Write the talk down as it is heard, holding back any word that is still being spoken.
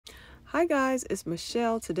Hi guys, it's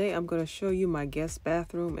Michelle. Today I'm going to show you my guest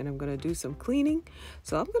bathroom and I'm going to do some cleaning.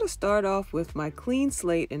 So I'm going to start off with my clean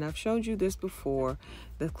slate, and I've shown you this before.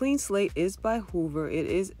 The clean slate is by Hoover. It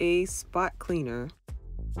is a spot cleaner,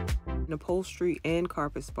 an upholstery and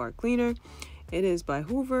carpet spot cleaner. It is by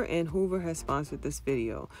Hoover, and Hoover has sponsored this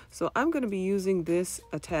video. So I'm going to be using this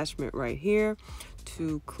attachment right here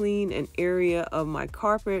to clean an area of my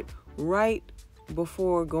carpet right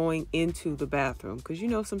before going into the bathroom, because you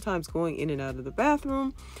know sometimes going in and out of the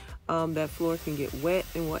bathroom, that floor can get wet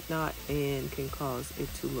and whatnot and can cause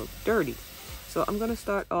it to look dirty. So I'm going to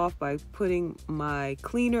start off by putting my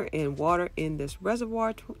cleaner and water in this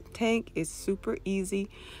reservoir tank. It's super easy.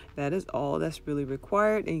 That is all that's really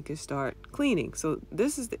required, and you can start cleaning. So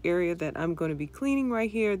this is the area that I'm going to be cleaning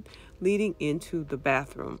right here, leading into the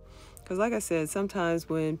bathroom. Because like I said, sometimes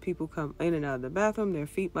when people come in and out of the bathroom, their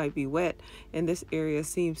feet might be wet, and this area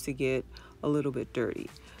seems to get a little bit dirty.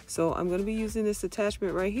 So I'm going to be using this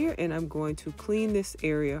attachment right here, and I'm going to clean this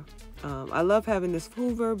area. I love having this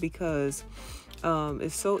Hoover because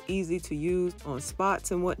it's so easy to use on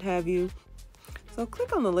spots and what have you. So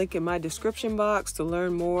click on the link in my description box to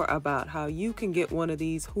learn more about how you can get one of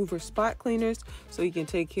these Hoover spot cleaners so you can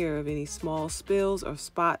take care of any small spills or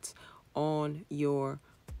spots on your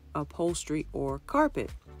upholstery or carpet.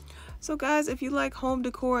 So guys, if you like home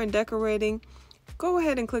decor and decorating, go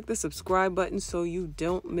ahead and click the subscribe button so you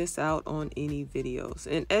don't miss out on any videos.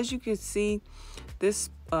 And as you can see, this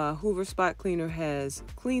Hoover spot cleaner has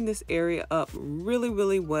cleaned this area up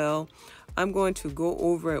really well. I'm going to go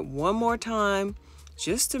over it one more time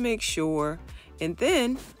just to make sure, and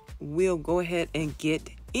then we'll go ahead and get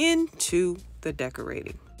into the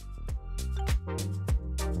decorating.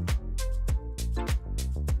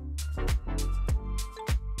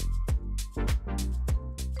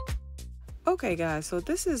 Okay guys, so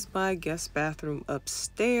this is my guest bathroom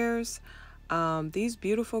upstairs. These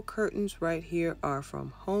beautiful curtains right here are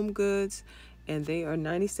from HomeGoods, and they are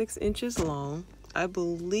 96 inches long. I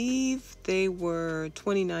believe they were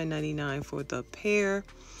 $29.99 for the pair.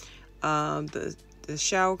 The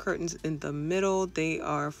shower curtains in the middle, they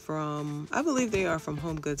are from, I believe they are from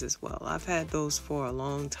HomeGoods as well. I've had those for a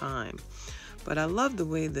long time. But I love the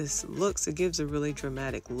way this looks. It gives a really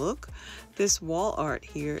dramatic look. This wall art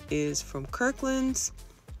here is from Kirkland's,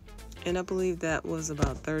 and I believe that was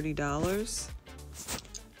about $30.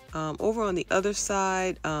 Over on the other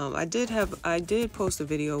side, I did post a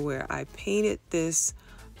video where I painted this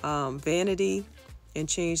vanity and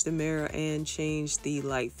changed the mirror and changed the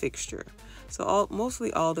light fixture. So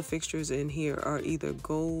mostly all the fixtures in here are either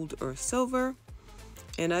gold or silver,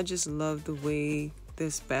 and I just love the way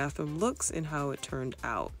this bathroom looks and how it turned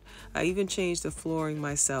out. I even changed the flooring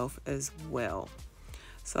myself as well.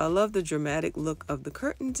 So I love the dramatic look of the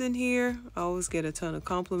curtains in here. I always get a ton of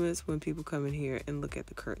compliments when people come in here and look at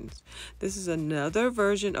the curtains. This is another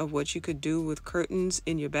version of what you could do with curtains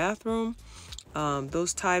in your bathroom.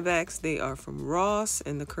 Those tie backs, they are from Ross,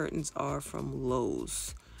 and the curtains are from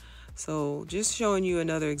Lowe's. So just showing you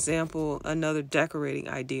another example, another decorating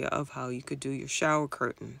idea of how you could do your shower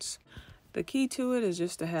curtains. The key to it is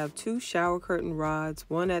just to have two shower curtain rods,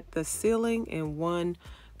 one at the ceiling and one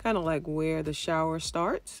kind of like where the shower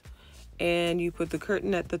starts. And you put the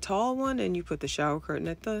curtain at the tall one and you put the shower curtain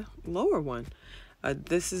at the lower one.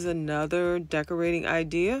 This is another decorating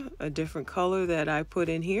idea, a different color that I put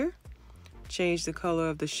in here. Change the color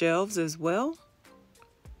of the shelves as well.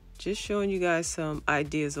 Just showing you guys some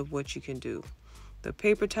ideas of what you can do. The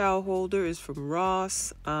paper towel holder is from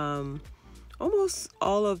Ross. Almost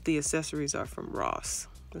all of the accessories are from Ross.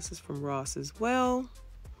 This is from Ross as well.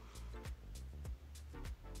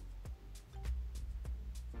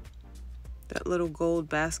 That little gold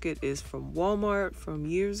basket is from Walmart from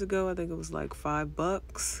years ago. I think it was like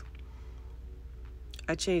 $5.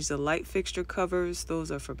 I changed the light fixture covers.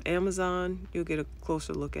 Those are from Amazon. You'll get a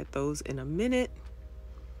closer look at those in a minute.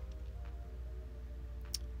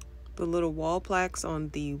 The little wall plaques on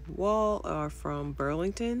the wall are from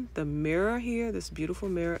Burlington. The mirror here, this beautiful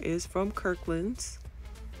mirror, is from Kirkland's.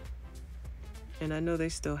 And I know they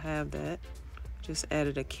still have that. Just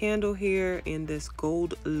added a candle here in this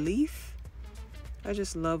gold leaf. I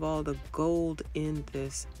just love all the gold in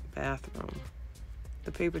this bathroom.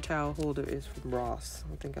 The paper towel holder is from Ross.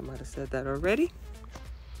 I think I might have said that already.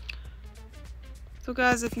 So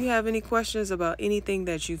guys, if you have any questions about anything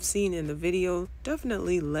that you've seen in the video,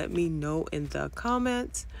 definitely let me know in the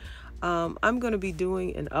comments. I'm going to be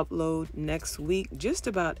doing an upload next week, just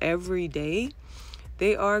about every day.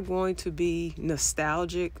 They are going to be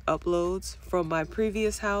nostalgic uploads from my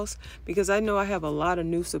previous house, because I know I have a lot of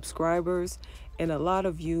new subscribers and a lot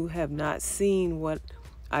of you have not seen what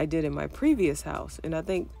I did in my previous house, and I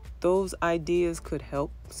think those ideas could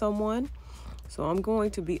help someone. So I'm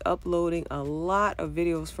going to be uploading a lot of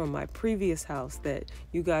videos from my previous house that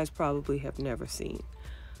you guys probably have never seen.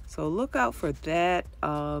 So look out for that.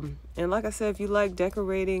 And like I said, if you like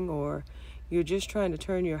decorating or you're just trying to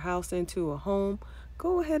turn your house into a home,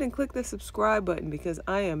 go ahead and click the subscribe button, because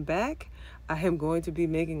I am back. I am going to be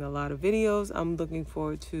making a lot of videos. I'm looking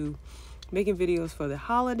forward to making videos for the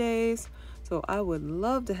holidays. So I would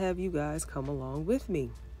love to have you guys come along with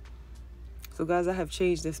me. So guys, I have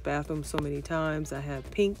changed this bathroom so many times. I have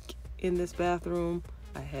pink in this bathroom.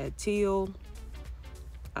 I had teal.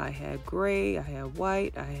 I had gray. I had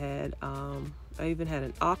white. I even had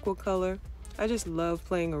an aqua color. I just love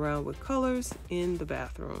playing around with colors in the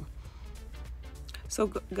bathroom.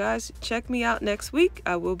 So guys, check me out next week.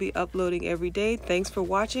 I will be uploading every day. Thanks for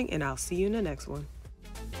watching, and I'll see you in the next one.